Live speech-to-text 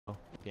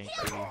gank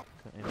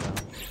in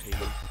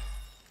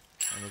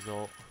his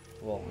ult.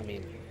 Well, I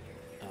mean,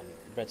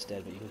 Brett's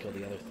dead, but you can kill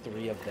the other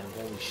 3 of them.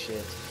 Holy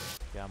shit.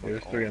 Yeah, I'm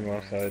There's 3 on the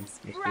left side.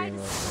 There's 3 on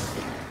the left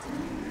side.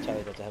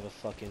 Charlie about to have a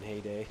fucking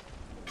heyday.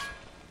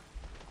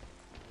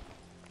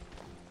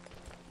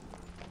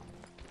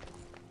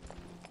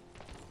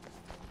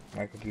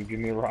 Michael, dude, give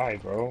me a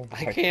ride, bro.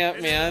 I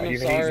can't, man. I'm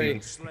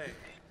sorry.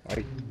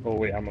 Oh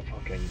wait, I'm a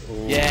fucking.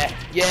 Oh. Yeah,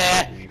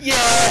 yeah,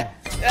 yeah.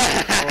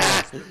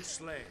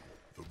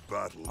 The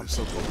battle is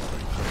so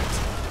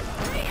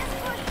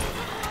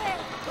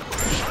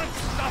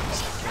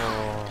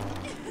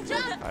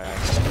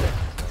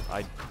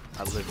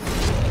I live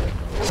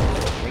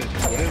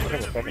What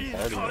is a fucking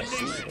party?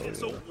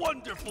 It's a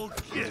wonderful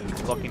kid.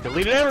 fucking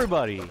deleted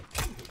everybody.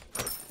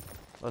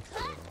 Let's go.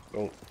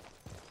 Oh.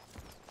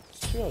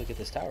 Should really get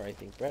this tower, I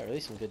think. Brett,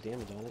 release some good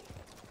damage on it.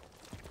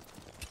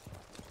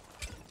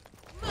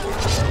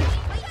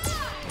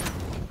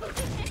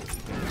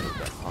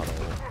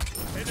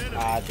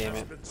 Ah, damn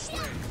it.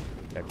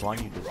 Yeah,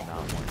 Guan Yu does not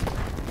want.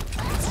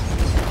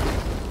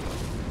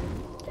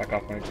 Back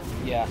off, Mike.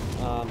 Yeah,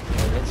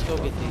 here, let's go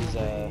get these,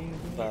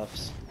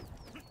 buffs.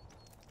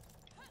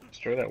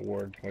 Destroy that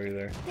ward while you're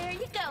there. There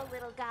you go,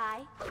 little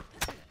guy.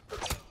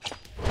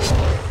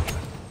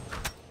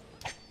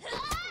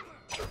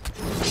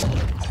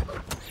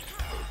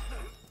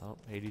 Oh,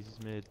 Hades is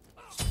mid.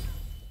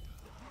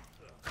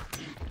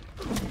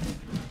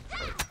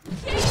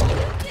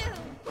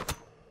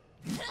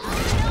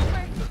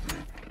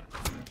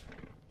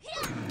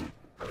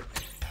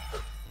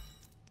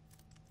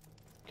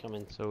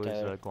 Coming. So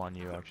is Guan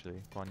Yu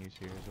actually. Guan Yu's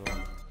here as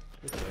well.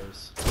 Who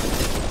cares?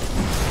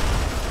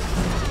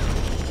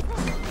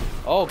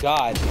 Oh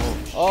god.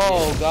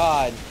 Oh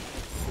god.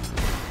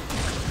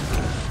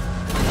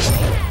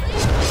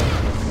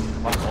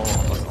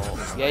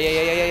 Yeah, yeah,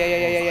 yeah, yeah, yeah, yeah,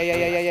 yeah, yeah,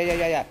 yeah, yeah, yeah,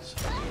 yeah, yeah.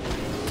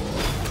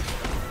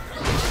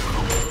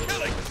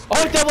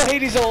 Oh, double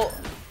Hades ult!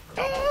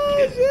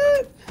 Oh,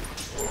 shit!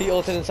 He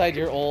ulted inside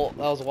your ult.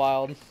 That was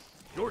wild.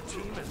 Your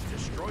team has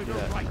destroyed a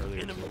right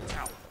enemy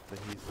tower.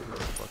 It's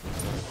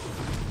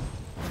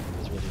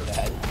really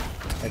bad.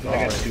 I think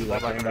I got 2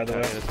 left on him, by the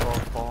way.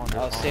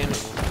 Oh, Sam.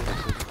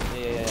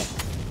 Yeah, yeah, yeah.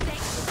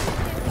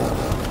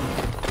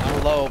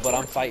 I'm low, but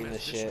I'm fighting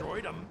this shit.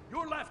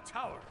 Your left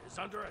tower is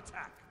under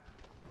attack.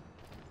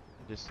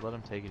 Just let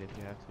him take it if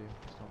you have to.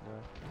 Just don't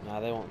die. Nah,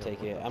 they won't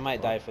take it. I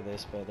might die for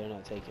this, but they're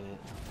not taking it.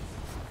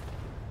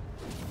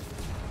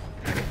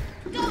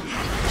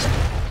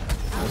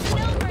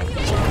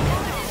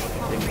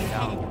 Take me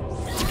down.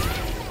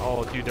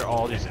 Oh, dude, they're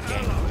all just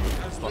ganking.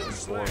 Fucking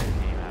 4 in the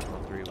game after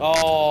 3.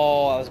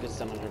 Oh, that was a good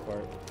stun on her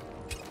part.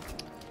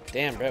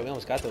 Damn, Brett, we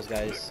almost got those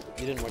guys.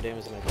 You did more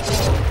damage than I thought.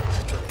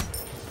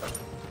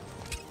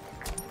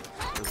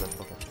 Where's that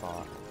fucking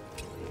spot?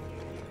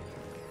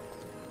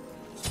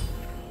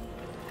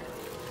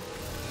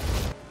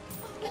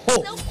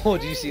 Oh,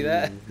 did you see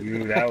that?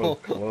 Dude, that was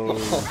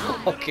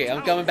close. Okay,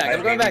 I'm coming back.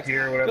 I'm coming back.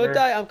 Go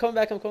die. I'm coming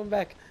back. I'm coming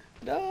back.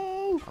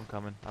 No. I'm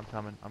coming. I'm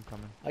coming. I'm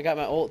coming. I got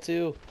my ult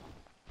too.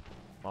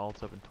 My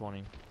ult's up in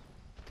 20.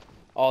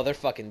 Oh, they're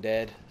fucking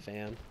dead,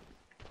 fam.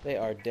 They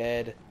are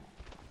dead.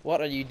 What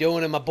are you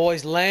doing in my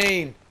boy's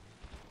lane?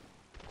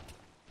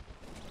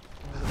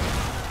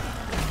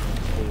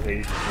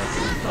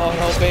 Oh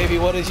no, baby,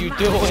 what is you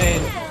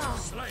doing?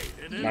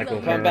 Michael,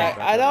 Come back.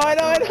 I know.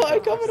 I'm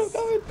coming. I'm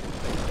coming.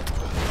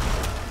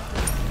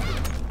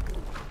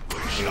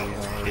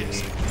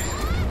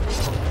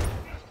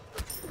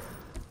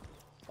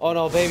 Oh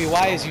no, baby,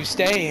 why is you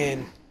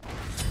staying?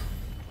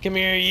 Come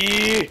here,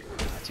 ye!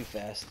 Not too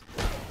fast.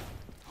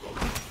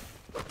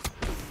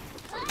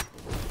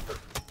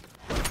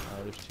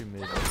 There's 2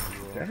 mid. I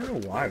don't know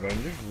why, but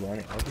I'm just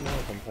running. I don't know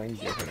if I'm playing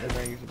different as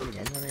I used to be.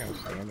 I'm running out of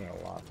stamina a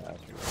lot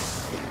faster.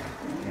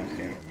 I'm not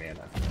stamina,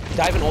 mana.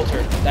 Dive and ult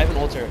her. Dive and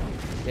ult her.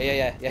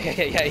 Yeah.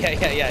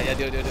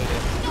 Do it.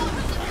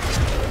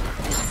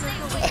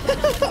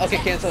 Okay,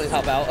 canceling.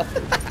 Hop out.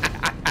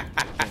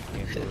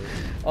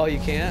 Oh, you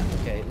can't?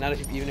 Okay, not if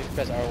you, even if you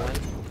press R1.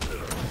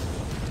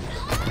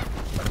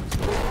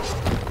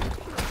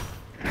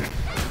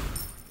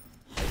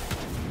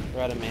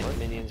 We're out of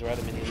minions.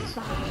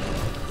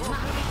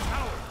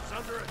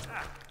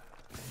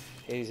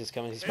 Hades is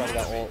coming. He's probably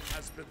got ult.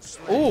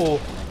 Ooh.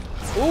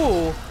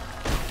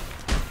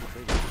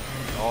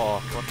 Oh,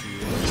 fuck you.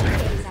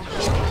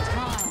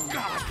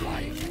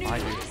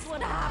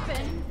 What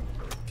happened?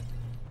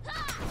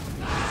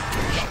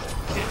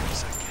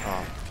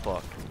 Oh,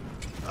 fuck.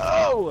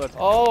 Oh!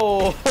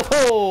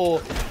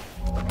 Oh!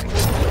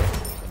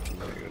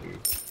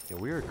 Yeah,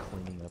 we are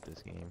cleaning up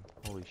this game.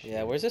 Holy shit.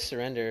 Yeah, where's the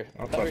surrender?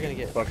 I thought we were gonna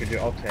get. Fuck it,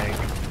 I'll tank.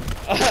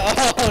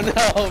 Oh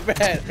no,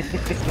 Brett!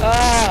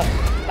 Ah!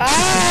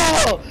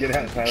 Ow! Get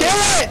out, Tyler. Kill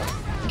it!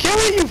 Kill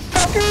it, you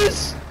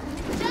fuckers!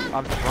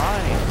 I'm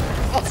trying.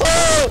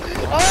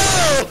 Oh!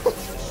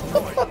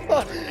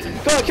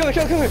 Go on, kill her!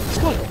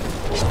 Come on!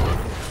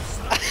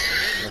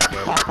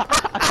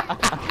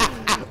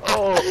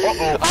 Oh,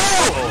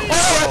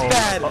 that's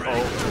bad. Oh!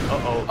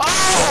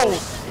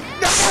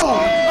 No!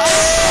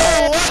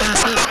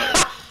 Oh!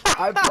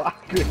 I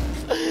blocked it.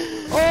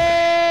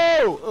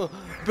 Oh!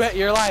 Brett,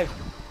 you're alive.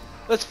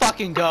 Let's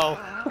fucking go.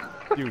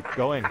 Dude,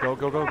 go in. Go in.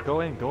 What I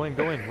are you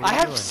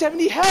have doing?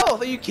 70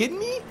 health. Are you kidding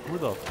me? Who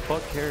the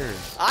fuck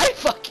cares? I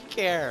fucking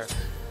care.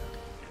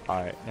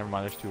 Alright, never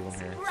mind. There's 2 of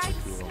them here. Bright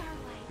There's 2 of them.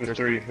 starlight. There's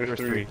three. There's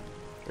 3.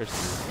 There's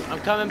 3. I'm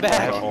coming I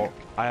back. have ult.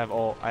 I have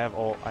ult. I have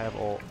ult. I have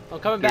ult. I'm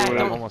coming Dude, back. I'm I'm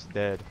Don't... almost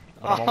dead.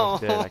 I'm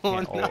almost dead. I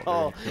can't ult. They're no.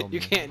 gonna kill me. You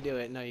can't do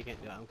it. No, you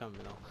can't do it. I'm coming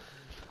though.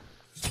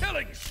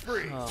 Killing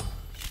spree. Oh.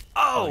 Oh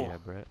Oh! yeah,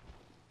 Brett.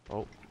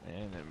 Oh,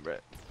 and then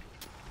Brett.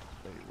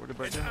 Wait, where did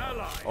Brett An go?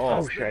 ally Oh,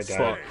 has shit, been I slain.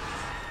 died.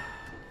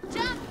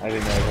 I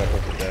didn't know that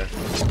was the death.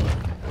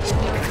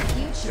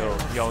 Yo.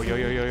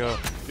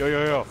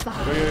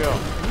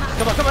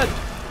 Come on, come on!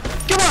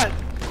 Come on!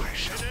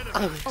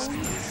 Only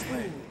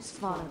slaves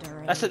fall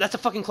during. That's a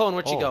fucking clone.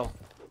 Where'd she go?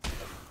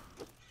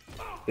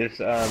 This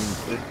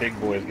big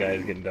boys guy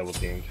is getting double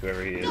teamed.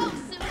 Whoever he is.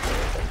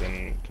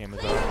 Fucking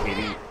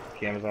Camazon.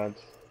 Camazons.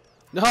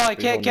 No, I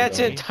can't catch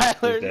it, He's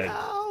Tyler. dead.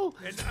 No!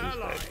 An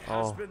ally has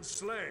Oh. been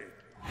slain.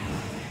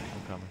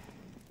 I'm coming.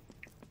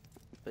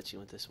 Bet she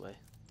went this way.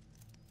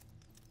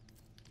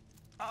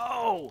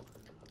 Oh!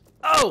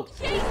 Oh!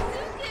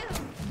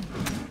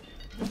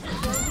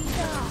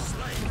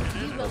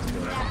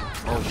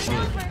 Oh shit,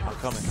 I'm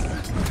coming.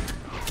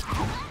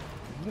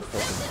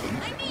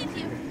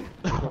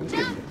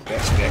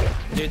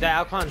 Dude, that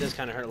Alcon does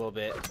kind of hurt a little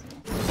bit.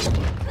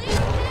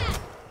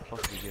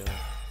 Fuck you, go.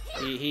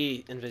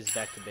 He invis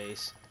back to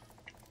base.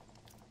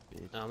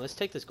 Let's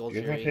take this gold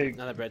You're gonna fury. take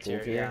Now that Brett's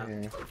Gold here, yeah.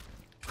 Fury?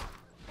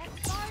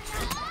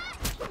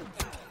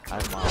 I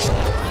have my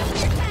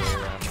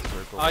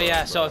Oh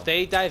yeah, so if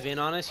they dive in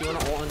on us, you want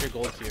to ult under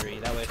gold fury.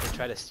 That way, if they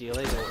try to steal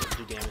it,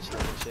 it'll do damage to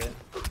them and shit.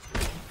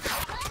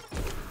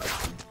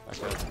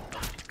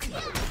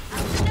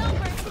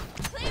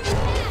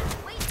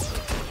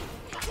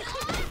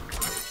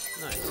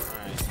 Nice. All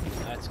right,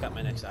 that's got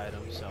my next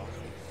item. So.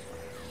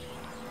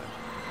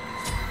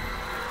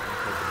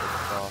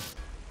 Oh,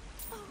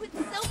 it's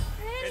so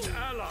pretty. An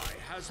ally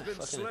has been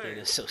Fucking slain. thing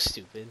is so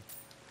stupid.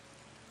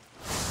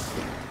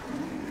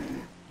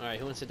 All right,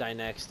 who wants to die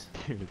next?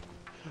 Dude.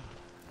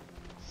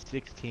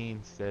 16-7-3.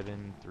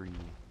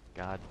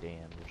 God damn,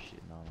 they're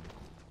shitting on him.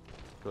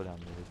 Go down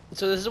mid.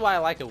 So this is why I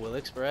like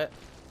Awilix, Brett.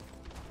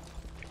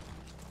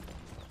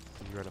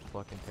 You read a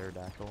fucking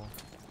pterodactyl?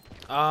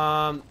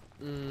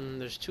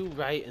 There's 2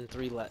 right and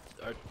 3 left,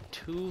 or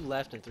 2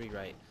 left and 3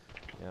 right.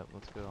 Yep,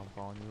 let's go. I'm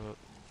following you up.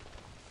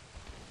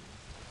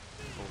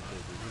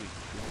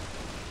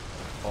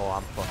 Oh,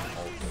 I'm fucking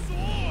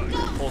ulted.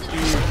 Full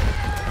speed.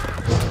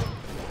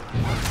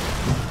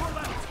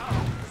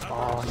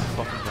 Oh, he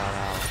fucking got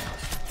out.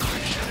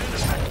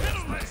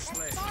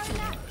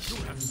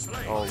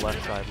 Oh,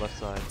 left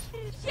side.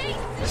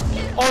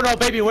 Oh no,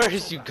 baby, where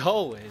is you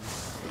going?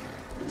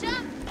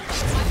 Jump!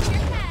 Watch your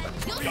head.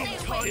 You'll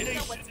stay away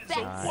from what's It's best.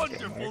 a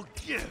wonderful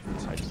gift.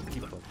 I just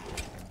keep up.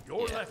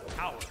 Your Yeah. left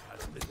tower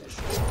has been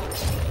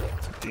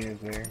destroyed. He is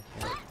there.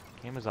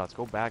 Camazons,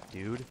 go back,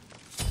 dude.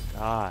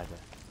 God.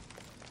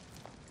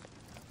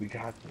 We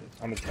got this.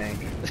 I'm a tank.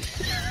 I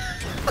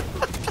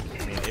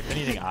mean, if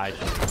anything, I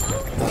just.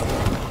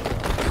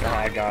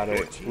 I got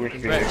it. We're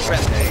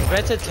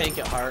Brett's a tank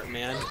at heart,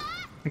 man.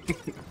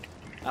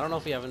 I don't know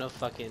if we have enough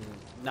fucking.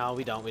 No,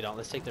 we don't.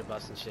 Let's take their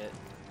bus and shit.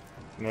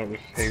 No, there's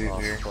Hades Oh,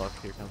 here. fuck,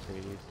 here comes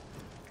Hades.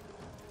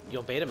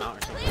 You'll bait him out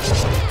or something.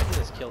 I can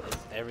just kill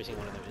every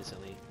single one of them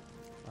instantly.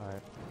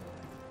 Alright.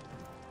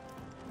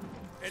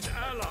 An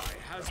ally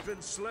has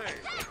been slain.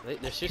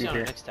 They're shooting on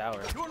our next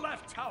tower. Your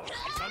left tower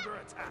is under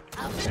attack.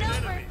 Up An and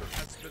over. enemy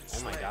has been Oh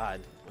slain. my god.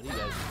 What are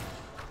you guys?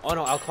 Oh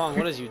no, Alquang,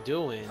 what is you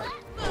doing?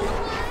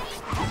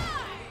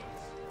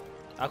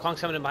 Alquang's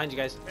coming in behind you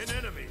guys. An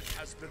enemy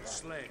has been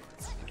slain.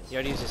 He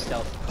already used his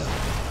stealth.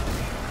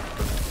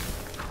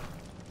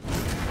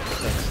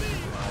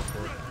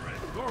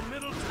 Your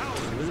middle tower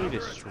is Literally under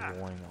attack.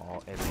 destroying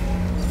all everything.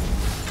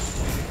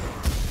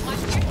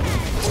 Watch your head.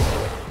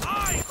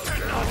 I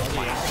cannot.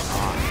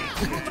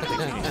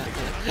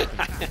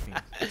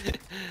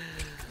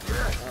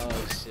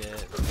 Oh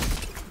shit.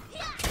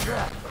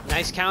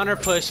 Nice counter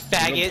push,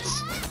 faggots.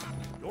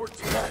 Your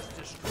team has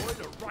destroyed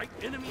a right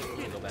enemy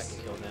Go back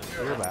and kill them.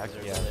 Go back,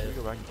 Deserve yeah. to live.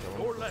 You go back and kill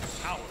him. Your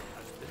left tower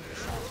has been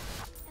destroyed.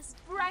 As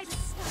bright as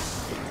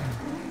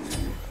starlight.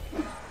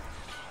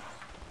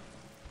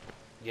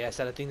 Yes,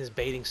 that thing is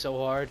baiting so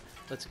hard.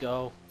 Let's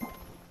go.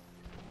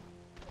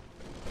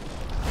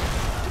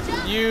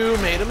 You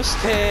made a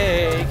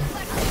mistake.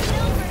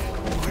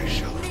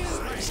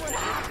 What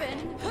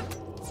happened?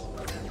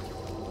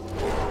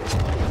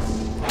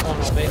 Oh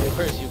no, baby,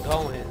 where's you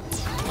going?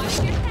 Watch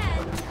your head.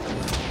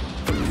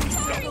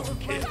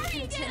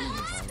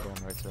 I'm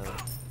going right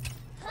side.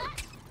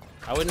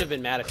 I wouldn't have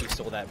been mad if you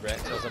stole that, Brett.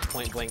 So it was a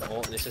point blank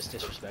ult, and it's just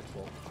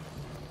disrespectful.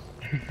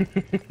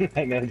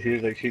 I know, he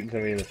was like shooting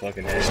somebody in the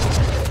fucking head.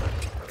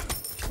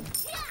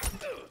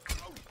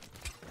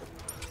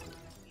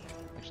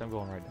 Actually, I'm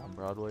going right down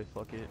Broadway.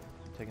 Fuck it.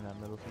 I'm taking that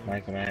middle field.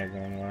 Mike and I are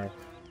going left.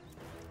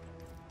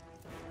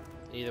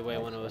 Either way,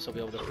 one of us will be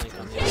able to flank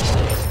on the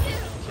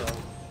other. Kill.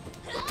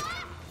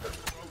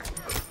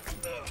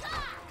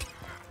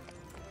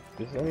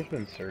 This one's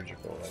been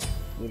surgical, like,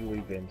 literally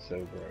been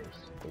so gross,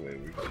 the way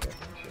we've been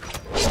fucking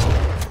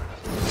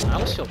shit. I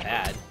almost feel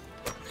bad.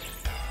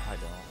 I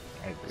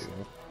don't. I do.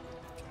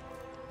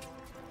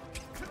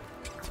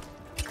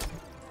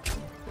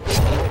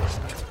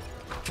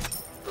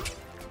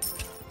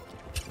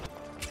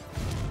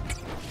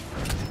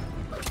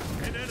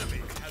 An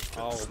enemy has been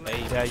Oh, slain.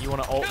 baby. Yeah, you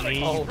wanna ult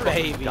me? Oh, you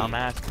baby.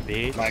 Dumbass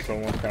bitch. Michael,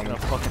 one's You coming. wanna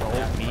fucking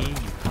ult me,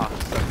 you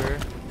cocksucker?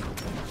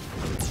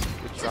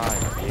 Good try,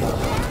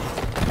 bitch.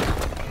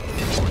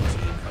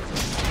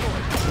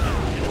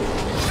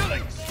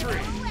 Killing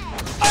spree.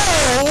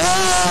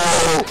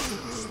 Oh!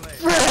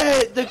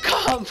 Brett, the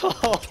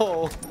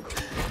combo!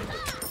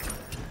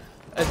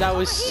 As I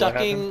was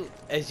sucking,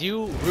 as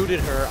you rooted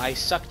her, I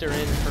sucked her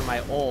in for my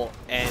ult,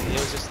 and it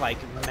was just like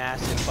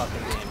massive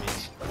fucking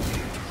damage.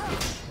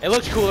 It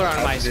looked cooler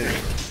on my screen.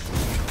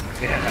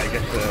 Yeah, I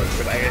guess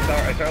but I saw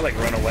her like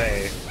run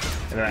away,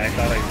 and then I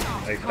thought like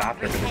I stopped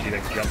her, but then she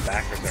like jumped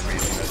back for some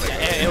reason. I was like,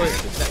 Yeah, it was.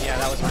 Yeah,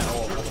 that was my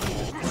ult.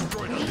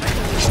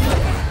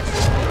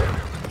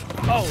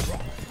 Oh!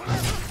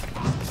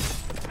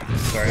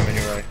 sorry, I'm in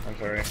your way. I'm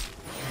sorry.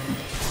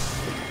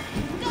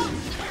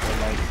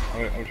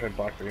 I'm trying to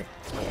block for you.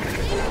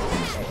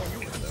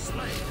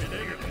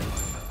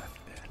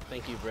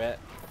 Thank you, Brett.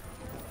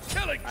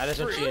 Killing I just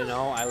want spree. you to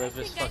know I live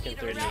this fucking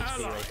 30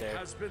 HP right there.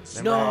 Has been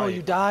slain. No,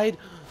 you died?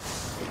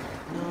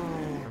 No.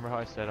 Remember how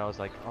I said I was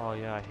like, oh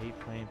yeah, I hate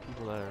playing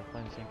people that are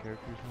playing the same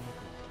characters now?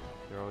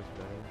 'Cause they're always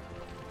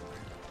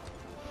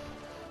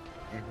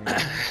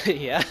better.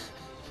 Yeah.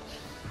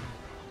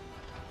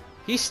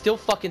 He's still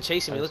fucking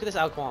chasing me. Look at this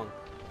Ao Kwong.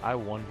 I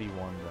 1v1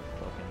 the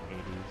fucking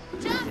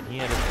Hades, and he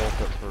had his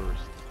ult up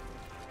first.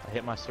 I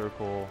hit my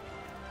circle,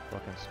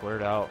 fucking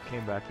squared out,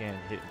 came back in,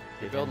 hit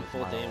You're him building with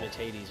full my ult. damage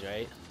Hades,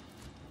 right?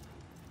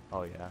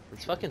 Oh yeah, for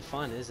It's sure. fucking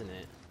fun, isn't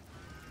it?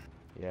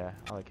 Yeah,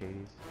 I like Hades.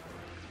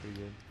 It's pretty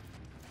good.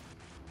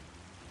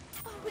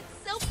 Oh,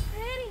 it's so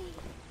pretty.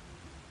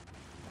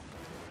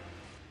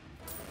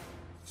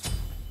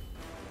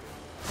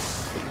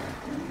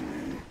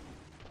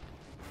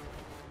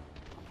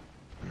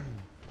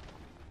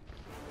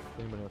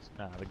 Anybody else?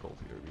 Nah, the gold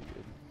feeder would be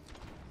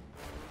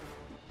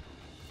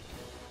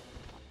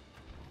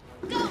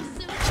good. Go,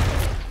 Sue.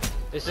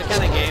 This is the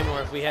kind of game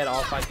where if we had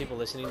all 5 people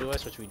listening to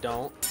us, which we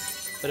don't,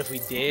 but if we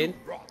did,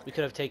 we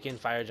could have taken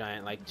Fire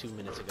Giant like 2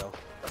 minutes ago.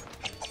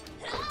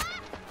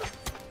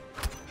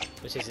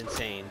 Which is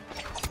insane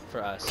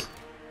for us.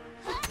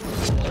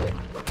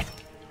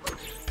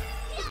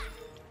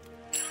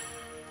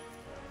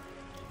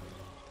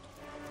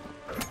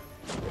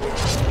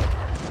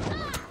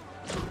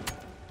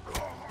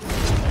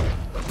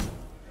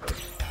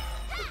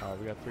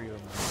 We got 3 of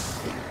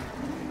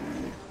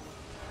them.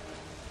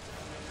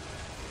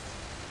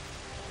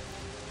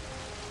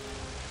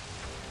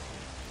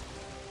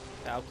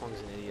 Ao Kwong's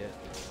an idiot.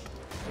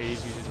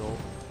 Hades uses ult.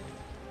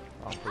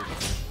 I'm pretty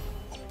sure.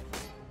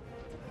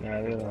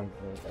 Nah, they're the ones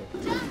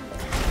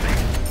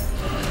that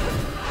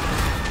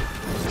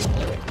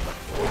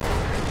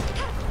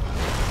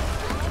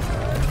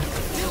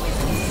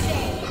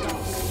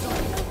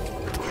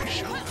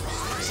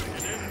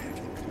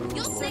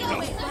You'll stay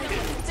away from the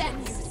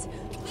best.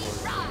 We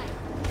ride.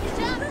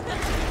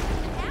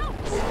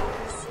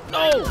 Ouch.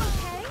 No!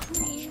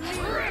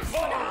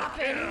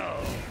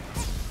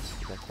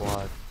 The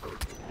quad.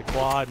 The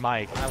quad,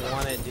 Mike. I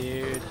want it,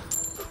 dude.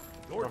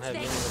 I Your don't have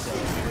team any of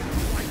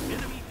destroyed right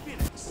enemy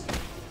Phoenix.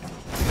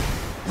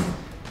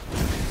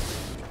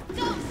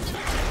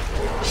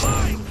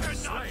 Mine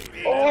cannot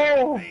be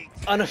Oh!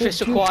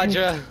 Unofficial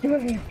Quadra.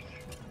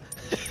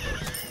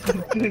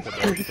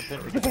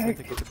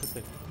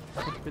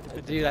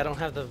 Dude, I don't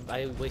have the.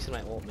 I wasted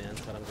my ult, man.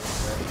 But I'm going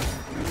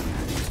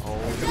for Oh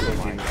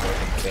my god.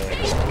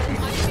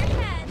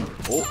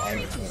 Oh, I'm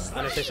it.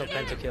 Unofficial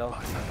pentakill.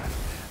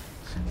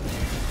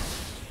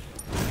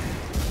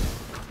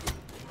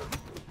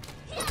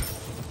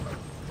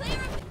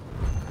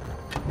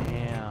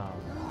 Damn.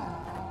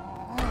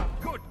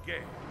 good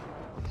game.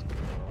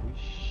 We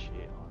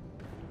shit on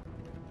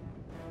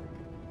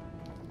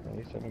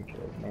 27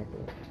 kills,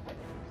 Michael.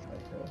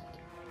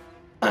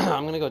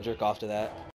 I'm gonna go jerk off to that.